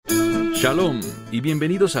Shalom y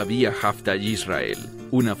bienvenidos a Vía Hafta Yisrael,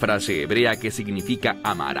 una frase hebrea que significa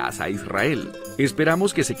amarás a Israel.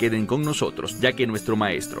 Esperamos que se queden con nosotros, ya que nuestro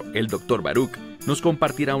maestro, el Dr. Baruch, nos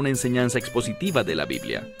compartirá una enseñanza expositiva de la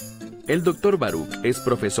Biblia. El Dr. Baruch es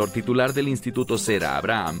profesor titular del Instituto Zera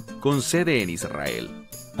Abraham, con sede en Israel.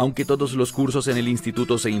 Aunque todos los cursos en el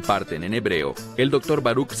instituto se imparten en hebreo, el Dr.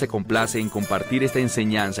 Baruch se complace en compartir esta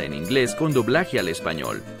enseñanza en inglés con doblaje al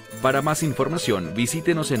español. Para más información,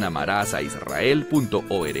 visítenos en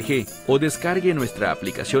amarasaisrael.org o descargue nuestra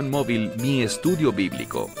aplicación móvil Mi Estudio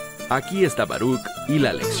Bíblico. Aquí está Baruch y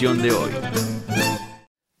la lección de hoy.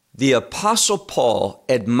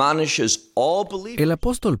 El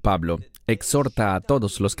apóstol Pablo exhorta a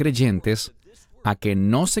todos los creyentes a que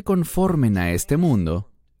no se conformen a este mundo,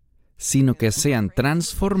 sino que sean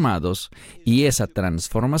transformados, y esa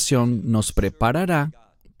transformación nos preparará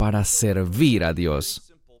para servir a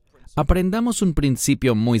Dios. Aprendamos un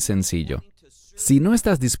principio muy sencillo. Si no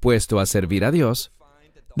estás dispuesto a servir a Dios,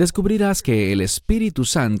 descubrirás que el Espíritu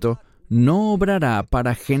Santo no obrará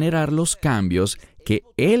para generar los cambios que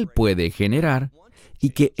Él puede generar y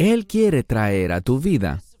que Él quiere traer a tu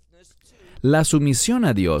vida. La sumisión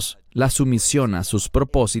a Dios, la sumisión a sus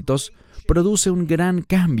propósitos, produce un gran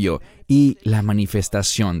cambio y la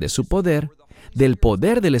manifestación de su poder, del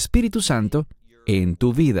poder del Espíritu Santo, en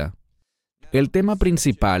tu vida. El tema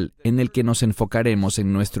principal en el que nos enfocaremos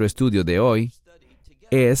en nuestro estudio de hoy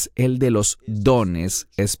es el de los dones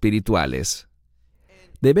espirituales.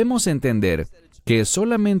 Debemos entender que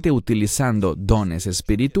solamente utilizando dones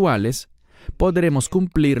espirituales podremos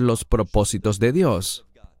cumplir los propósitos de Dios.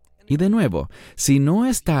 Y de nuevo, si no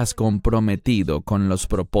estás comprometido con los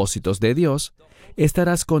propósitos de Dios,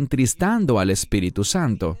 estarás contristando al Espíritu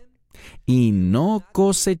Santo y no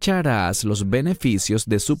cosecharás los beneficios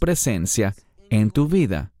de su presencia en tu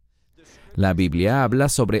vida. La Biblia habla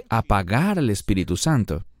sobre apagar al Espíritu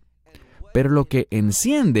Santo. Pero lo que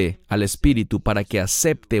enciende al Espíritu para que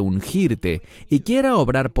acepte ungirte y quiera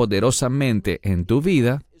obrar poderosamente en tu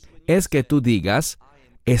vida es que tú digas: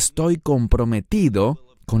 estoy comprometido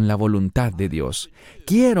con la voluntad de Dios.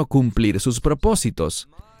 Quiero cumplir sus propósitos.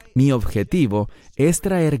 Mi objetivo es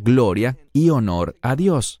traer gloria y honor a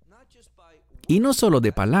Dios. Y no solo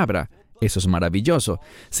de palabra, eso es maravilloso,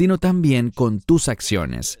 sino también con tus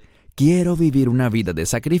acciones. Quiero vivir una vida de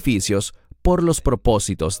sacrificios por los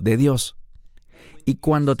propósitos de Dios. Y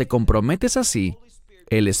cuando te comprometes así,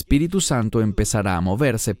 el Espíritu Santo empezará a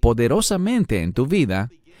moverse poderosamente en tu vida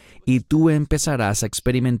y tú empezarás a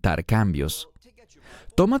experimentar cambios.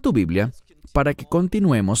 Toma tu Biblia para que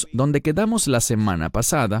continuemos donde quedamos la semana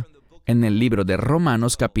pasada, en el libro de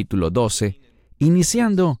Romanos capítulo 12,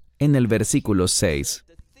 iniciando en el versículo 6.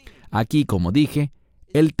 Aquí, como dije,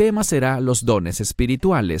 el tema será los dones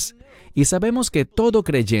espirituales, y sabemos que todo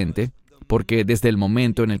creyente, porque desde el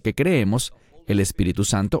momento en el que creemos, el Espíritu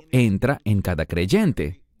Santo entra en cada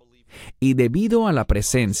creyente. Y debido a la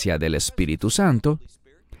presencia del Espíritu Santo,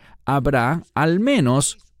 habrá al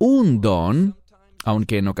menos un don,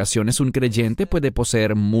 aunque en ocasiones un creyente puede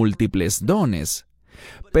poseer múltiples dones,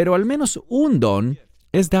 pero al menos un don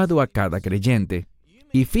es dado a cada creyente.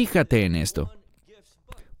 Y fíjate en esto.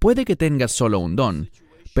 Puede que tengas solo un don,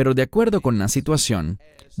 pero de acuerdo con la situación,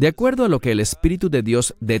 de acuerdo a lo que el Espíritu de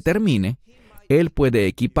Dios determine, Él puede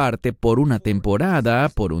equiparte por una temporada,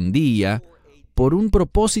 por un día, por un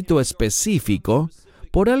propósito específico,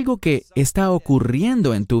 por algo que está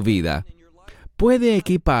ocurriendo en tu vida. Puede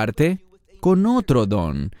equiparte con otro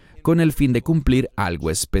don, con el fin de cumplir algo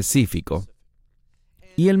específico.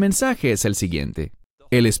 Y el mensaje es el siguiente.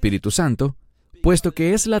 El Espíritu Santo, puesto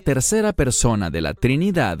que es la tercera persona de la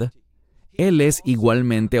Trinidad, Él es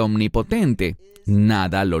igualmente omnipotente,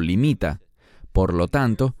 nada lo limita. Por lo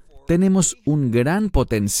tanto, tenemos un gran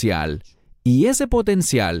potencial, y ese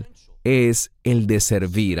potencial es el de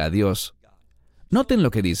servir a Dios. Noten lo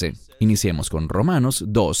que dice. Iniciemos con Romanos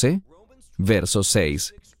 12, verso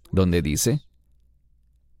 6, donde dice: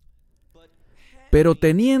 pero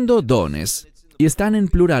teniendo dones, y están en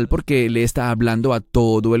plural porque le está hablando a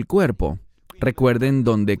todo el cuerpo. Recuerden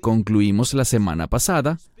donde concluimos la semana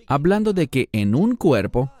pasada, hablando de que en un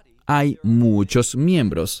cuerpo hay muchos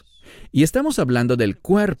miembros. Y estamos hablando del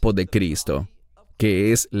cuerpo de Cristo,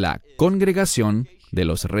 que es la congregación de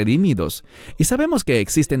los redimidos. Y sabemos que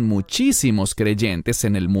existen muchísimos creyentes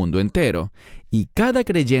en el mundo entero, y cada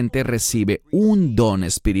creyente recibe un don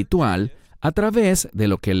espiritual a través de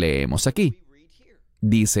lo que leemos aquí.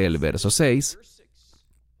 Dice el verso 6,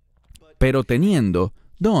 pero teniendo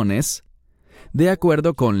dones, de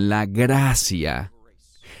acuerdo con la gracia.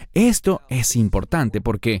 Esto es importante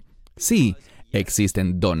porque, sí,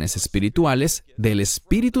 Existen dones espirituales del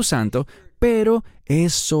Espíritu Santo, pero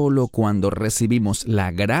es solo cuando recibimos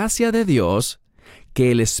la gracia de Dios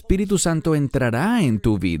que el Espíritu Santo entrará en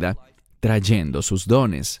tu vida trayendo sus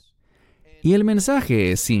dones. Y el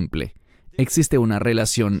mensaje es simple. Existe una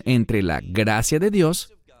relación entre la gracia de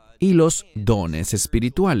Dios y los dones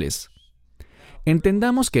espirituales.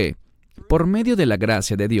 Entendamos que, por medio de la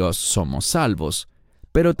gracia de Dios somos salvos,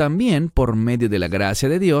 pero también por medio de la gracia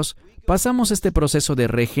de Dios pasamos este proceso de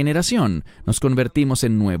regeneración, nos convertimos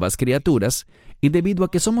en nuevas criaturas, y debido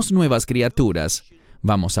a que somos nuevas criaturas,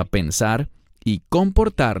 vamos a pensar y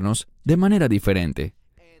comportarnos de manera diferente.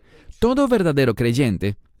 Todo verdadero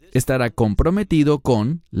creyente estará comprometido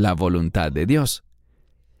con la voluntad de Dios.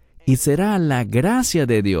 Y será la gracia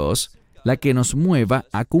de Dios la que nos mueva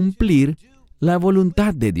a cumplir la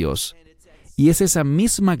voluntad de Dios. Y es esa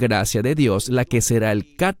misma gracia de Dios la que será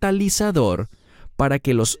el catalizador para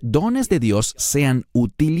que los dones de Dios sean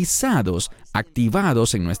utilizados,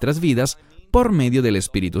 activados en nuestras vidas por medio del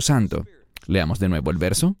Espíritu Santo. Leamos de nuevo el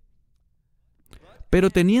verso.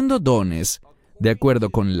 Pero teniendo dones, de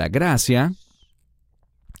acuerdo con la gracia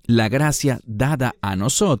dada a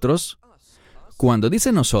nosotros, cuando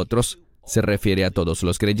dice nosotros, se refiere a todos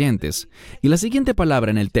los creyentes. Y la siguiente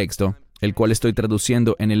palabra en el texto, el cual estoy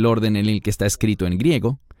traduciendo en el orden en el que está escrito en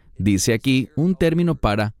griego, dice aquí un término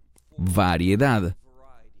para variedad,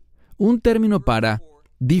 un término para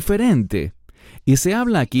diferente, y se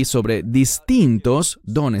habla aquí sobre distintos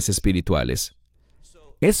dones espirituales.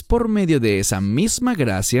 Es por medio de esa misma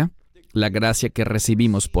gracia, la gracia que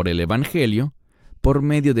recibimos por el Evangelio, por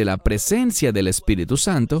medio de la presencia del Espíritu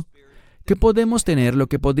Santo, que podemos tener lo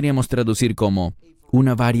que podríamos traducir como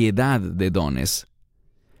una variedad de dones.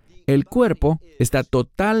 El cuerpo está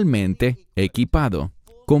totalmente equipado,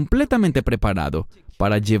 completamente preparado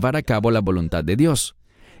para llevar a cabo la voluntad de Dios.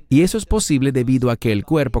 Y eso es posible debido a que el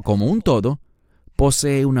cuerpo como un todo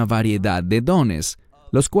posee una variedad de dones,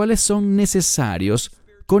 los cuales son necesarios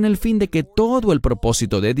con el fin de que todo el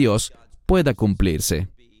propósito de Dios pueda cumplirse.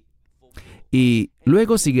 Y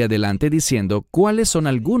luego sigue adelante diciendo cuáles son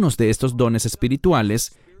algunos de estos dones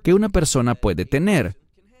espirituales que una persona puede tener.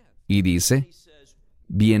 Y dice,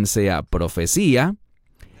 bien sea profecía,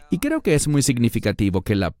 y creo que es muy significativo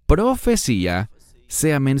que la profecía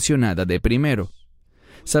sea mencionada de primero.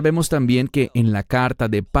 Sabemos también que en la carta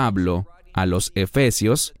de Pablo a los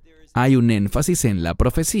Efesios hay un énfasis en la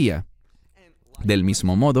profecía. Del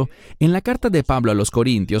mismo modo, en la carta de Pablo a los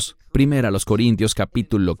Corintios, primera a los Corintios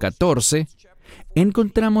capítulo 14,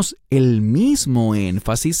 encontramos el mismo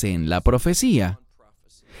énfasis en la profecía.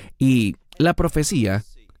 Y la profecía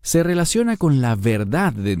se relaciona con la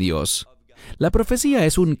verdad de Dios. La profecía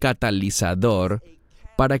es un catalizador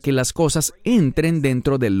para que las cosas entren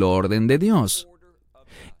dentro del orden de Dios.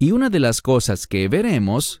 Y una de las cosas que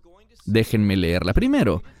veremos, déjenme leerla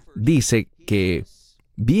primero, dice que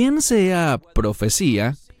bien sea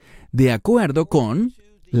profecía de acuerdo con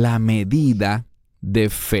la medida de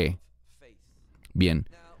fe. Bien,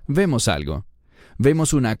 vemos algo.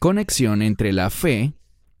 Vemos una conexión entre la fe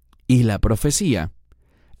y la profecía.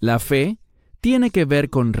 La fe tiene que ver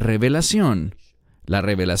con revelación, la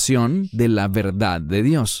revelación de la verdad de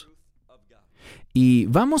Dios. Y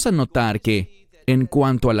vamos a notar que, en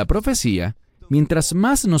cuanto a la profecía, mientras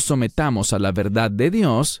más nos sometamos a la verdad de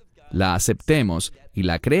Dios, la aceptemos y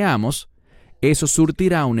la creamos, eso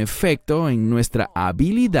surtirá un efecto en nuestra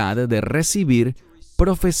habilidad de recibir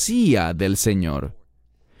profecía del Señor.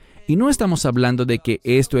 Y no estamos hablando de que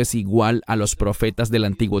esto es igual a los profetas del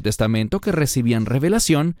Antiguo Testamento que recibían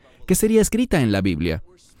revelación que sería escrita en la Biblia,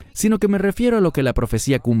 sino que me refiero a lo que la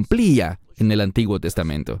profecía cumplía en el Antiguo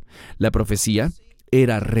Testamento. La profecía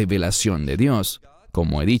era revelación de Dios,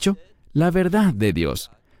 como he dicho, la verdad de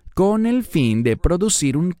Dios, con el fin de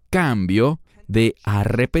producir un cambio de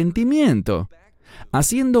arrepentimiento,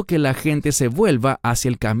 haciendo que la gente se vuelva hacia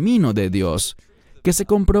el camino de Dios, que se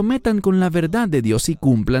comprometan con la verdad de Dios y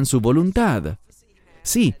cumplan su voluntad.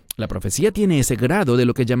 Sí, la profecía tiene ese grado de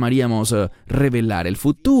lo que llamaríamos revelar el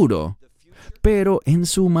futuro, pero en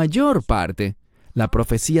su mayor parte, la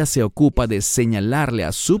profecía se ocupa de señalarle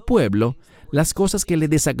a su pueblo las cosas que le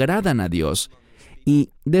desagradan a Dios y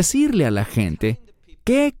decirle a la gente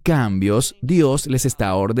qué cambios Dios les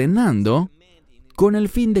está ordenando con el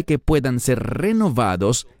fin de que puedan ser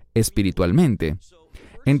renovados espiritualmente.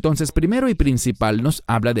 Entonces, primero y principal nos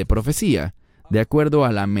habla de profecía, de acuerdo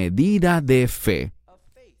a la medida de fe.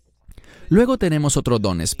 Luego tenemos otro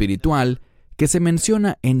don espiritual que se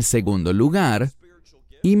menciona en segundo lugar,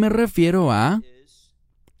 y me refiero a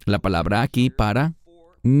la palabra aquí para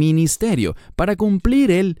ministerio, para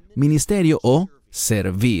cumplir el ministerio o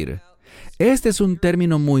servir. Este es un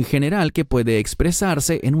término muy general que puede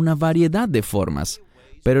expresarse en una variedad de formas,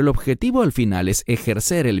 pero el objetivo al final es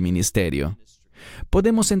ejercer el ministerio.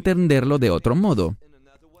 Podemos entenderlo de otro modo.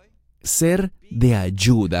 Ser de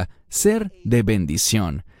ayuda, ser de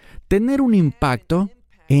bendición, tener un impacto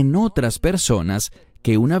en otras personas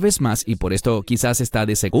que una vez más, y por esto quizás está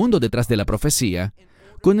de segundo detrás de la profecía,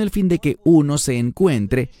 con el fin de que uno se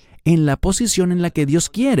encuentre en la posición en la que Dios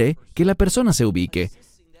quiere que la persona se ubique.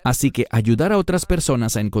 Así que ayudar a otras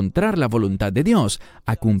personas a encontrar la voluntad de Dios,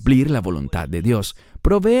 a cumplir la voluntad de Dios,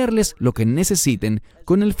 proveerles lo que necesiten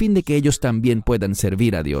con el fin de que ellos también puedan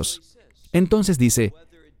servir a Dios. Entonces dice,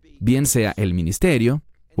 bien sea el ministerio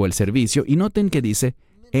o el servicio, y noten que dice,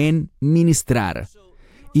 en ministrar.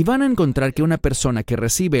 Y van a encontrar que una persona que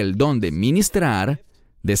recibe el don de ministrar,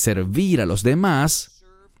 de servir a los demás,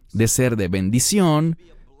 de ser de bendición,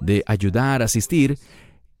 de ayudar, asistir,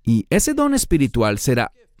 y ese don espiritual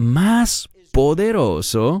será más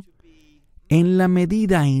poderoso en la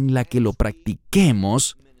medida en la que lo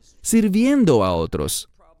practiquemos sirviendo a otros.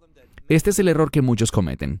 Este es el error que muchos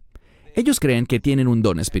cometen. Ellos creen que tienen un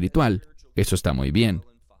don espiritual. Eso está muy bien.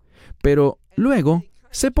 Pero luego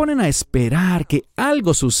se ponen a esperar que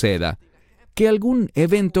algo suceda, que algún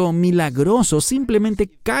evento milagroso simplemente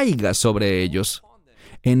caiga sobre ellos,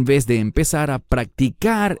 en vez de empezar a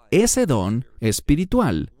practicar ese don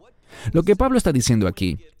espiritual. Lo que Pablo está diciendo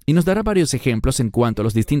aquí, y nos dará varios ejemplos en cuanto a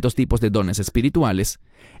los distintos tipos de dones espirituales,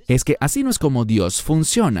 es que así no es como Dios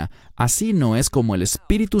funciona, así no es como el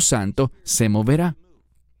Espíritu Santo se moverá.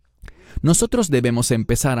 Nosotros debemos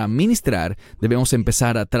empezar a ministrar, debemos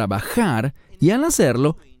empezar a trabajar, y al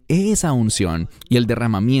hacerlo, esa unción y el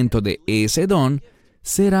derramamiento de ese don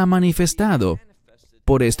será manifestado.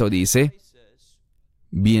 Por esto dice,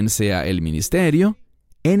 bien sea el ministerio,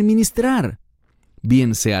 en ministrar,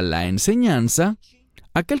 bien sea la enseñanza,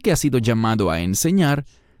 aquel que ha sido llamado a enseñar,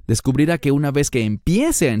 descubrirá que una vez que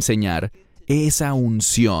empiece a enseñar, esa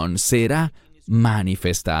unción será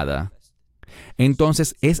manifestada.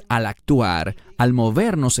 Entonces es al actuar, al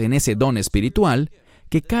movernos en ese don espiritual,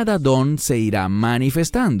 que cada don se irá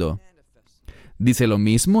manifestando. Dice lo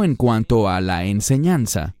mismo en cuanto a la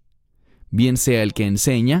enseñanza. Bien sea el que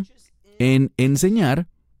enseña, en enseñar,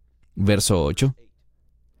 verso 8.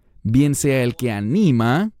 Bien sea el que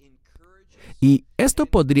anima, y esto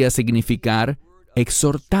podría significar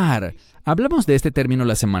exhortar. Hablamos de este término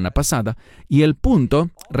la semana pasada, y el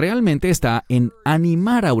punto realmente está en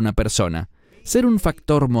animar a una persona, ser un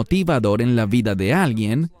factor motivador en la vida de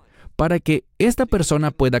alguien para que esta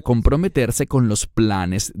persona pueda comprometerse con los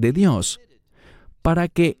planes de Dios, para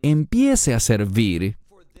que empiece a servir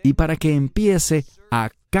y para que empiece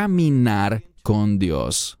a caminar con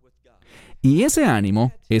Dios. Y ese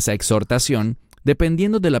ánimo, esa exhortación,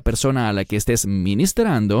 dependiendo de la persona a la que estés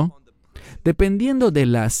ministrando, dependiendo de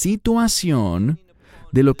la situación,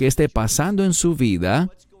 de lo que esté pasando en su vida,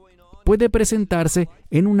 puede presentarse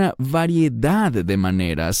en una variedad de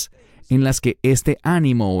maneras en las que este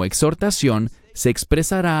ánimo o exhortación se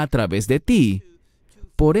expresará a través de ti,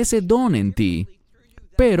 por ese don en ti,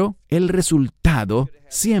 pero el resultado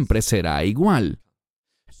siempre será igual.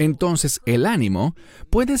 Entonces, el ánimo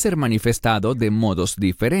puede ser manifestado de modos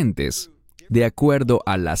diferentes, de acuerdo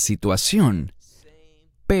a la situación,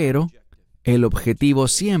 pero el objetivo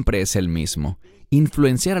siempre es el mismo: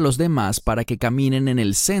 influenciar a los demás para que caminen en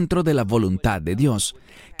el centro de la voluntad de Dios,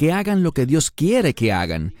 que hagan lo que Dios quiere que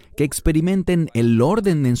hagan, que experimenten el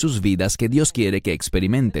orden en sus vidas que Dios quiere que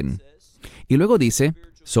experimenten. Y luego dice,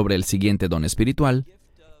 sobre el siguiente don espiritual,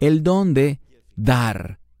 el don de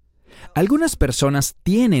dar. Algunas personas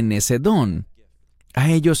tienen ese don. A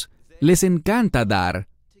ellos les encanta dar.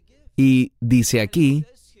 Y dice aquí,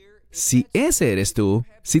 si ese eres tú,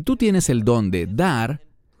 si tú tienes el don de dar,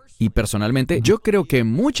 y personalmente yo creo que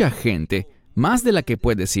mucha gente, más de la que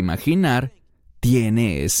puedes imaginar,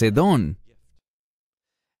 tiene ese don.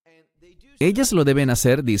 Ellas lo deben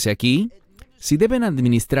hacer, dice aquí, si deben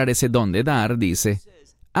administrar ese don de dar, dice,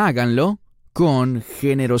 háganlo con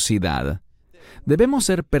generosidad. Debemos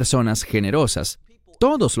ser personas generosas,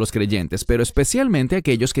 todos los creyentes, pero especialmente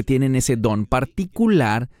aquellos que tienen ese don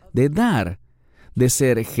particular de dar, de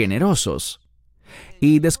ser generosos.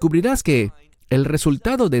 Y descubrirás que el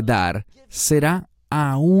resultado de dar será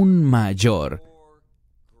aún mayor.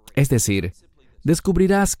 Es decir,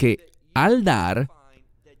 descubrirás que al dar,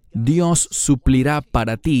 Dios suplirá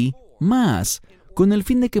para ti más, con el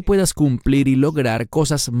fin de que puedas cumplir y lograr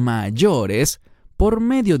cosas mayores por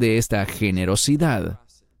medio de esta generosidad.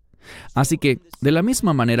 Así que, de la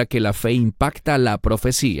misma manera que la fe impacta la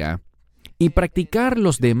profecía, y practicar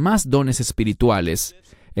los demás dones espirituales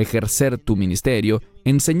ejercer tu ministerio,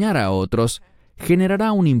 enseñar a otros,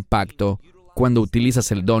 generará un impacto cuando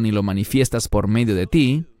utilizas el don y lo manifiestas por medio de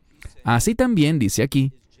ti. Así también, dice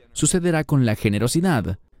aquí, sucederá con la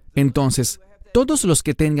generosidad. Entonces, todos los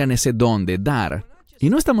que tengan ese don de dar, y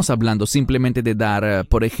no estamos hablando simplemente de dar,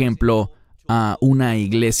 por ejemplo, a una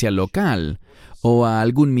iglesia local o a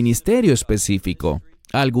algún ministerio específico,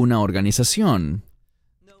 a alguna organización.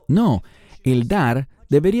 No, el dar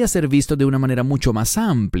debería ser visto de una manera mucho más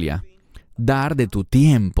amplia. Dar de tu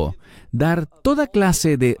tiempo, dar toda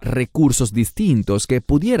clase de recursos distintos que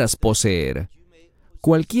pudieras poseer.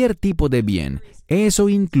 Cualquier tipo de bien, eso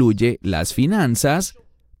incluye las finanzas,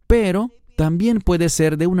 pero también puede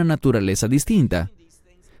ser de una naturaleza distinta.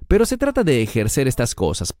 Pero se trata de ejercer estas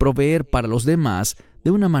cosas, proveer para los demás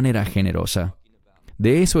de una manera generosa.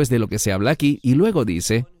 De eso es de lo que se habla aquí, y luego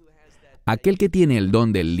dice, aquel que tiene el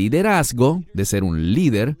don del liderazgo, de ser un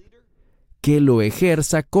líder, que lo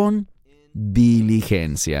ejerza con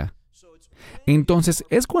diligencia. Entonces,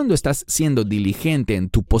 es cuando estás siendo diligente en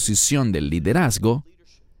tu posición del liderazgo,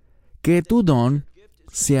 que tu don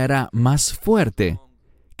se hará más fuerte,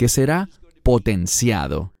 que será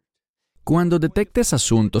potenciado. Cuando detectes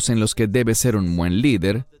asuntos en los que debes ser un buen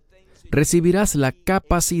líder, recibirás la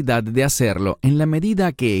capacidad de hacerlo en la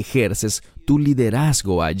medida que ejerces tu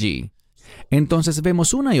liderazgo allí. Entonces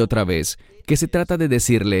vemos una y otra vez que se trata de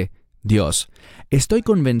decirle, Dios, estoy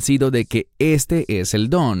convencido de que este es el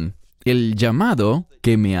don, el llamado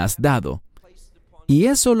que me has dado. Y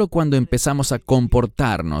es solo cuando empezamos a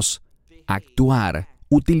comportarnos, actuar,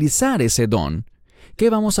 utilizar ese don, que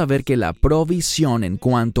vamos a ver que la provisión en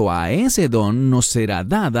cuanto a ese don nos será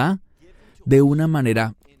dada de una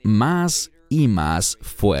manera más y más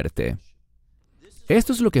fuerte.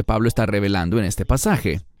 Esto es lo que Pablo está revelando en este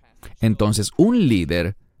pasaje. Entonces, un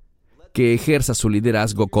líder que ejerza su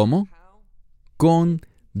liderazgo ¿cómo? Con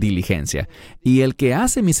diligencia. Y el que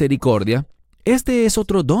hace misericordia, este es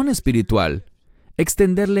otro don espiritual,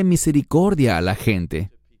 extenderle misericordia a la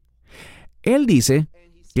gente. Él dice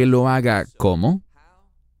que lo haga ¿cómo?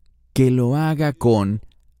 Que lo haga con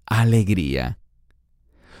alegría.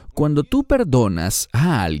 Cuando tú perdonas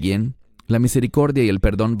a alguien, la misericordia y el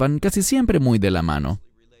perdón van casi siempre muy de la mano.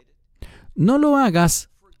 No lo hagas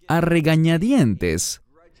a regañadientes,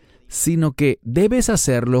 sino que debes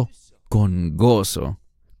hacerlo con gozo,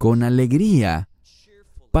 con alegría,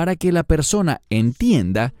 para que la persona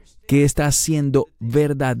entienda que está siendo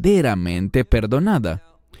verdaderamente perdonada.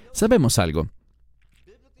 ¿Sabemos algo?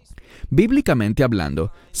 Bíblicamente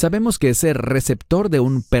hablando, sabemos que ser receptor de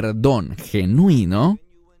un perdón genuino,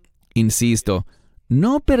 insisto,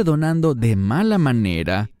 no perdonando de mala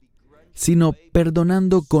manera, sino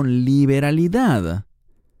perdonando con liberalidad,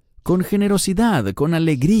 con generosidad, con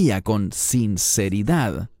alegría, con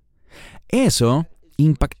sinceridad. Eso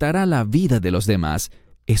impactará la vida de los demás.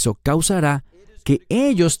 Eso causará que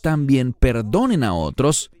ellos también perdonen a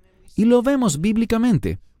otros, y lo vemos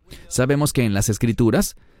bíblicamente. Sabemos que en las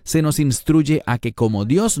Escrituras se nos instruye a que como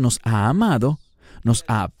Dios nos ha amado, nos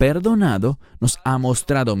ha perdonado, nos ha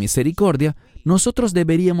mostrado misericordia, nosotros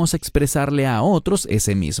deberíamos expresarle a otros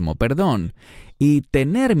ese mismo perdón y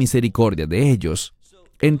tener misericordia de ellos.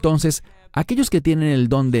 Entonces, aquellos que tienen el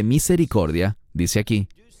don de misericordia, dice aquí,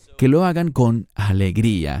 que lo hagan con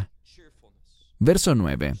alegría. Verso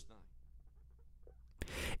 9.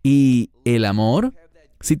 Y el amor,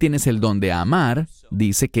 si tienes el don de amar,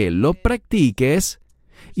 dice que lo practiques.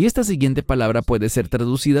 Y esta siguiente palabra puede ser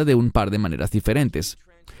traducida de un par de maneras diferentes.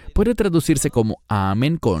 Puede traducirse como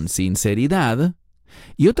amen con sinceridad.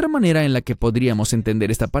 Y otra manera en la que podríamos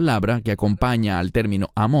entender esta palabra que acompaña al término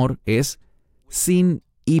amor es sin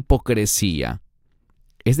hipocresía.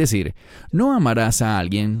 Es decir, no amarás a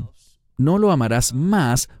alguien, no lo amarás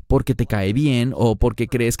más porque te cae bien o porque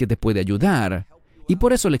crees que te puede ayudar. Y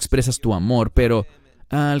por eso le expresas tu amor, pero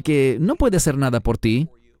al que no puede hacer nada por ti,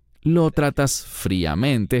 lo tratas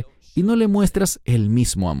fríamente y no le muestras el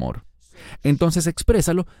mismo amor. Entonces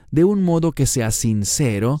exprésalo de un modo que sea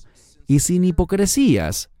sincero y sin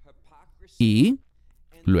hipocresías. Y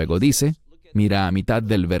luego dice, mira a mitad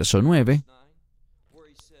del verso 9,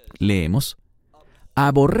 leemos,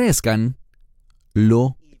 aborrezcan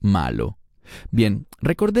lo malo. Bien,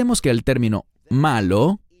 recordemos que el término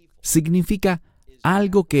malo significa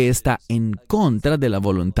algo que está en contra de la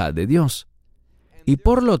voluntad de Dios. Y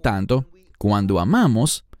por lo tanto, cuando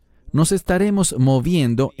amamos, nos estaremos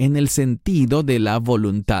moviendo en el sentido de la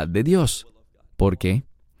voluntad de Dios. ¿Por qué?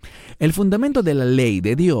 El fundamento de la ley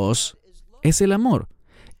de Dios es el amor.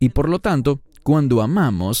 Y por lo tanto, cuando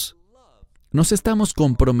amamos, nos estamos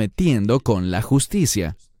comprometiendo con la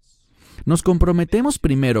justicia. Nos comprometemos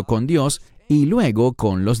primero con Dios y luego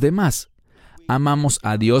con los demás. Amamos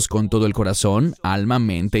a Dios con todo el corazón, alma,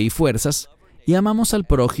 mente y fuerzas, y amamos al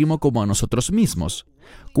prójimo como a nosotros mismos.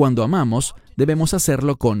 Cuando amamos, debemos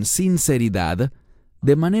hacerlo con sinceridad,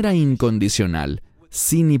 de manera incondicional,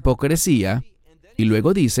 sin hipocresía, y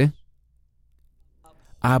luego dice,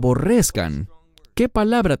 aborrezcan. ¡Qué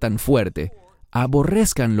palabra tan fuerte!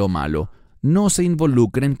 Aborrezcan lo malo, no se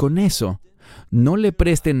involucren con eso, no le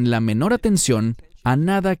presten la menor atención a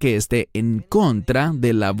nada que esté en contra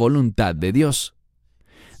de la voluntad de Dios.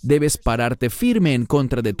 Debes pararte firme en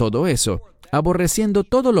contra de todo eso, aborreciendo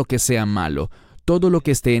todo lo que sea malo, todo lo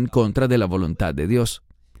que esté en contra de la voluntad de Dios.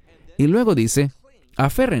 Y luego dice,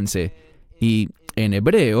 aférrense, y en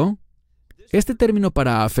hebreo, este término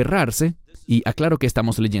para aferrarse, y aclaro que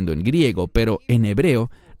estamos leyendo en griego, pero en hebreo,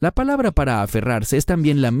 la palabra para aferrarse es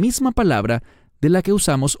también la misma palabra de la que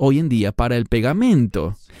usamos hoy en día para el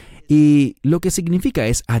pegamento. Y lo que significa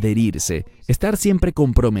es adherirse, estar siempre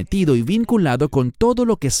comprometido y vinculado con todo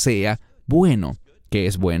lo que sea bueno. ¿Qué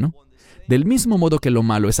es bueno? Del mismo modo que lo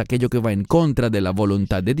malo es aquello que va en contra de la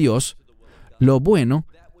voluntad de Dios, lo bueno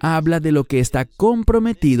habla de lo que está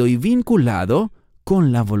comprometido y vinculado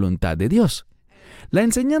con la voluntad de Dios. La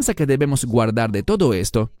enseñanza que debemos guardar de todo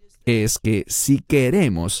esto es que si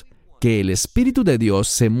queremos que el Espíritu de Dios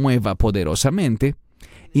se mueva poderosamente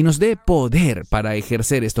y nos dé poder para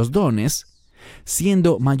ejercer estos dones,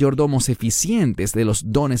 siendo mayordomos eficientes de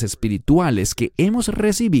los dones espirituales que hemos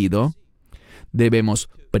recibido, debemos,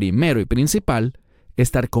 primero y principal,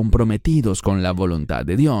 estar comprometidos con la voluntad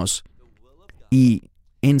de Dios. Y,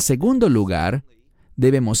 en segundo lugar,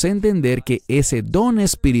 debemos entender que ese don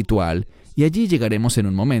espiritual, y allí llegaremos en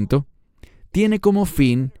un momento, tiene como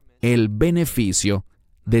fin el beneficio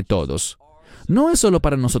de todos. No es solo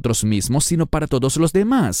para nosotros mismos, sino para todos los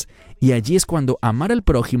demás. Y allí es cuando amar al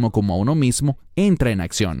prójimo como a uno mismo entra en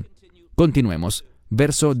acción. Continuemos.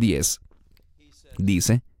 Verso 10.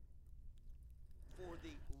 Dice,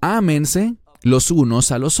 ámense los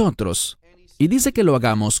unos a los otros. Y dice que lo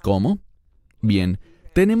hagamos ¿cómo? Bien,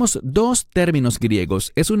 tenemos dos términos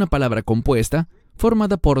griegos. Es una palabra compuesta,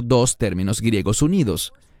 formada por dos términos griegos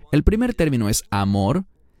unidos. El primer término es amor,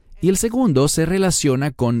 y el segundo se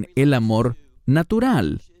relaciona con el amor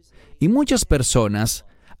natural. Y muchas personas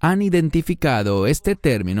han identificado este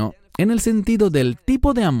término en el sentido del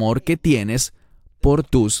tipo de amor que tienes por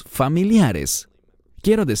tus familiares.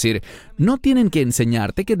 Quiero decir, no tienen que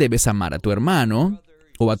enseñarte que debes amar a tu hermano,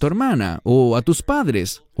 o a tu hermana, o a tus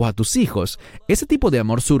padres, o a tus hijos. Ese tipo de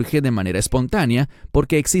amor surge de manera espontánea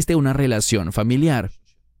porque existe una relación familiar.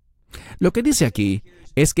 Lo que dice aquí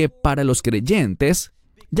es que para los creyentes,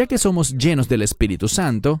 ya que somos llenos del Espíritu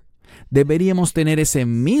Santo, deberíamos tener ese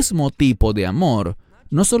mismo tipo de amor,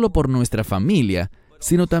 no solo por nuestra familia,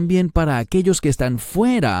 sino también para aquellos que están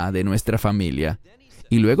fuera de nuestra familia.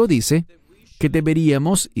 Y luego dice que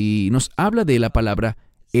deberíamos, y nos habla de la palabra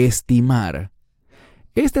estimar.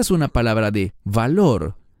 Esta es una palabra de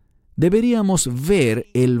valor. Deberíamos ver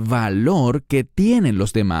el valor que tienen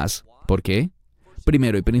los demás. ¿Por qué?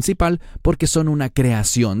 Primero y principal, porque son una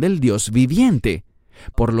creación del Dios viviente.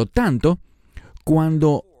 Por lo tanto,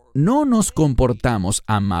 cuando no nos comportamos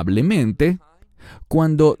amablemente,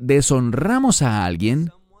 cuando deshonramos a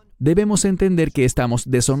alguien, debemos entender que estamos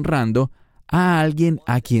deshonrando a alguien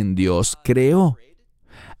a quien Dios creó,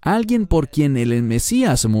 alguien por quien el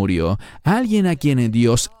Mesías murió, alguien a quien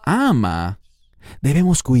Dios ama.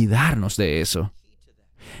 Debemos cuidarnos de eso.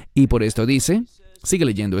 Y por esto dice, sigue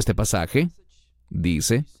leyendo este pasaje,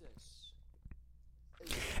 dice,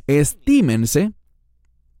 estímense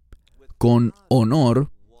con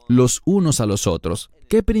honor los unos a los otros.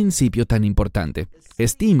 ¡Qué principio tan importante!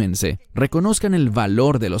 Estímense, reconozcan el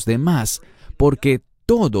valor de los demás, porque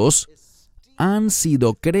todos han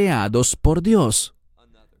sido creados por Dios.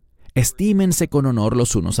 Estímense con honor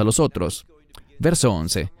los unos a los otros. Verso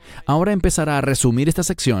 11. Ahora empezará a resumir esta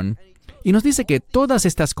sección y nos dice que todas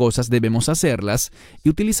estas cosas debemos hacerlas y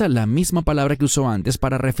utiliza la misma palabra que usó antes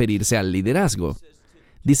para referirse al liderazgo.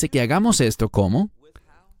 Dice que hagamos esto ¿cómo?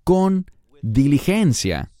 Con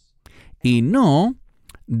diligencia y no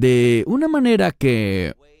de una manera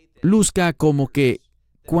que luzca como que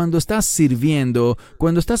cuando estás sirviendo,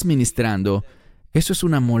 cuando estás ministrando, eso es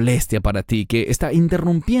una molestia para ti, que está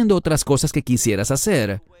interrumpiendo otras cosas que quisieras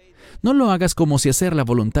hacer. No lo hagas como si hacer la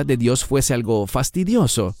voluntad de Dios fuese algo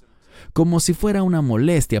fastidioso, como si fuera una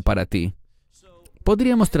molestia para ti.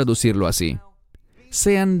 Podríamos traducirlo así.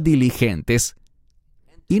 Sean diligentes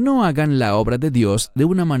y no hagan la obra de Dios de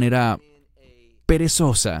una manera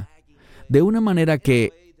perezosa, de una manera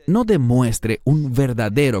que no demuestre un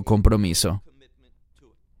verdadero compromiso.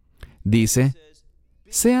 Dice,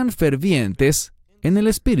 sean fervientes en el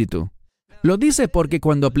Espíritu. Lo dice porque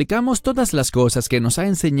cuando aplicamos todas las cosas que nos ha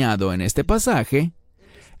enseñado en este pasaje,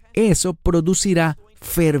 eso producirá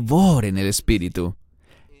fervor en el Espíritu.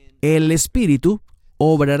 El Espíritu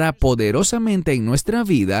obrará poderosamente en nuestra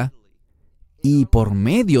vida y por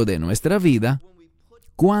medio de nuestra vida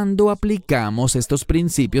cuando aplicamos estos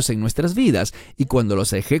principios en nuestras vidas, y cuando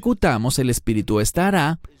los ejecutamos, el Espíritu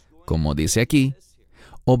estará, como dice aquí,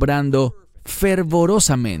 obrando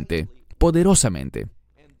fervorosamente, poderosamente.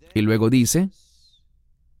 Y luego dice,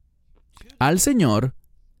 al Señor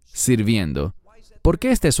sirviendo. ¿Por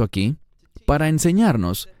qué está eso aquí? Para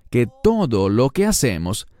enseñarnos que todo lo que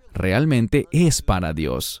hacemos realmente es para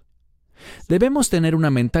Dios. Debemos tener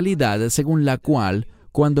una mentalidad según la cual,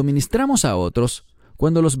 cuando ministramos a otros,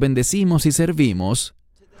 cuando los bendecimos y servimos,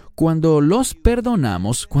 cuando los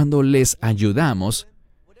perdonamos, cuando les ayudamos,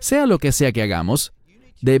 sea lo que sea que hagamos,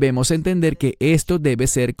 debemos entender que esto debe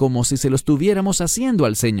ser como si se lo estuviéramos haciendo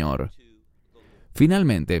al Señor.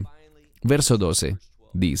 Finalmente, verso 12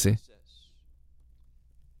 dice,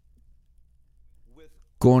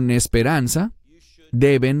 con esperanza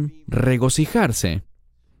deben regocijarse.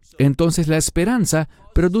 Entonces la esperanza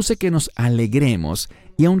produce que nos alegremos,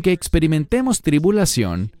 y aunque experimentemos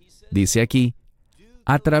tribulación, dice aquí,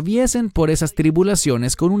 atraviesen por esas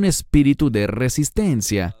tribulaciones con un espíritu de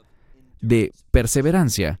resistencia, de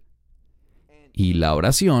perseverancia. Y la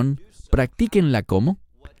oración, practíquenla ¿cómo?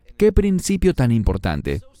 ¡Qué principio tan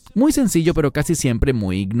importante! Muy sencillo, pero casi siempre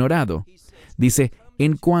muy ignorado. Dice,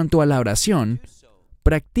 en cuanto a la oración,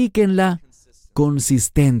 practíquenla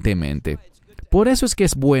consistentemente. Por eso es que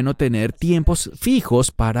es bueno tener tiempos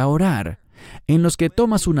fijos para orar, en los que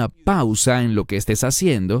tomas una pausa en lo que estés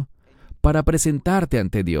haciendo para presentarte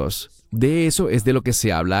ante Dios. De eso es de lo que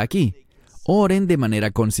se habla aquí. Oren de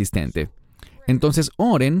manera consistente. Entonces,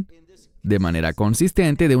 oren de manera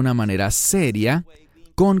consistente, de una manera seria,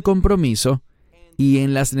 con compromiso, y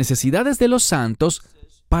en las necesidades de los santos,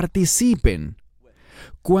 participen.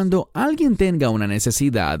 Cuando alguien tenga una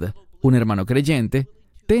necesidad, un hermano creyente,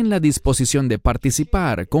 ten la disposición de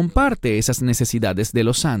participar, comparte esas necesidades de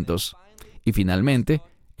los santos. Y finalmente,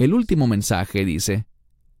 el último mensaje dice,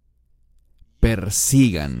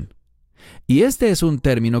 persigan. Y este es un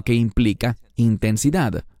término que implica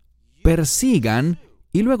intensidad. Persigan,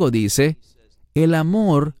 y luego dice, el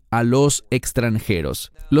amor a los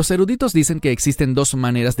extranjeros. Los eruditos dicen que existen dos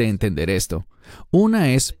maneras de entender esto.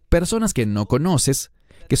 Una es personas que no conoces,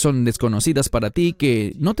 que son desconocidas para ti,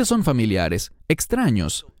 que no te son familiares,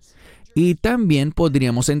 extraños. Y también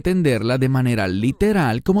podríamos entenderla de manera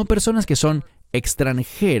literal como personas que son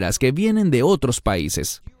extranjeras, que vienen de otros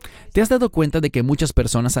países. ¿Te has dado cuenta de que muchas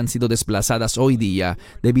personas han sido desplazadas hoy día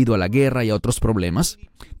debido a la guerra y a otros problemas?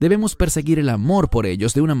 Debemos perseguir el amor por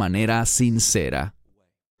ellos de una manera sincera.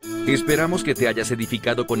 Esperamos que te hayas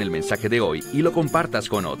edificado con el mensaje de hoy y lo compartas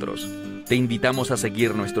con otros. Te invitamos a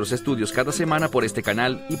seguir nuestros estudios cada semana por este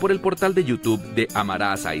canal y por el portal de YouTube de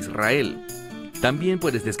Amarás a Israel. También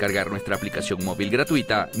puedes descargar nuestra aplicación móvil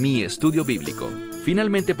gratuita, Mi Estudio Bíblico.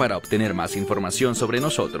 Finalmente, para obtener más información sobre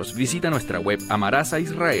nosotros, visita nuestra web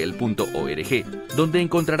amarasaisrael.org, donde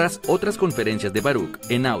encontrarás otras conferencias de Baruch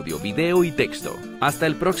en audio, video y texto. Hasta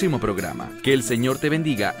el próximo programa. Que el Señor te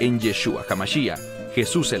bendiga en Yeshua HaMashiach,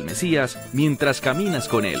 Jesús el Mesías, mientras caminas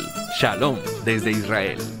con Él. Shalom desde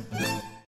Israel.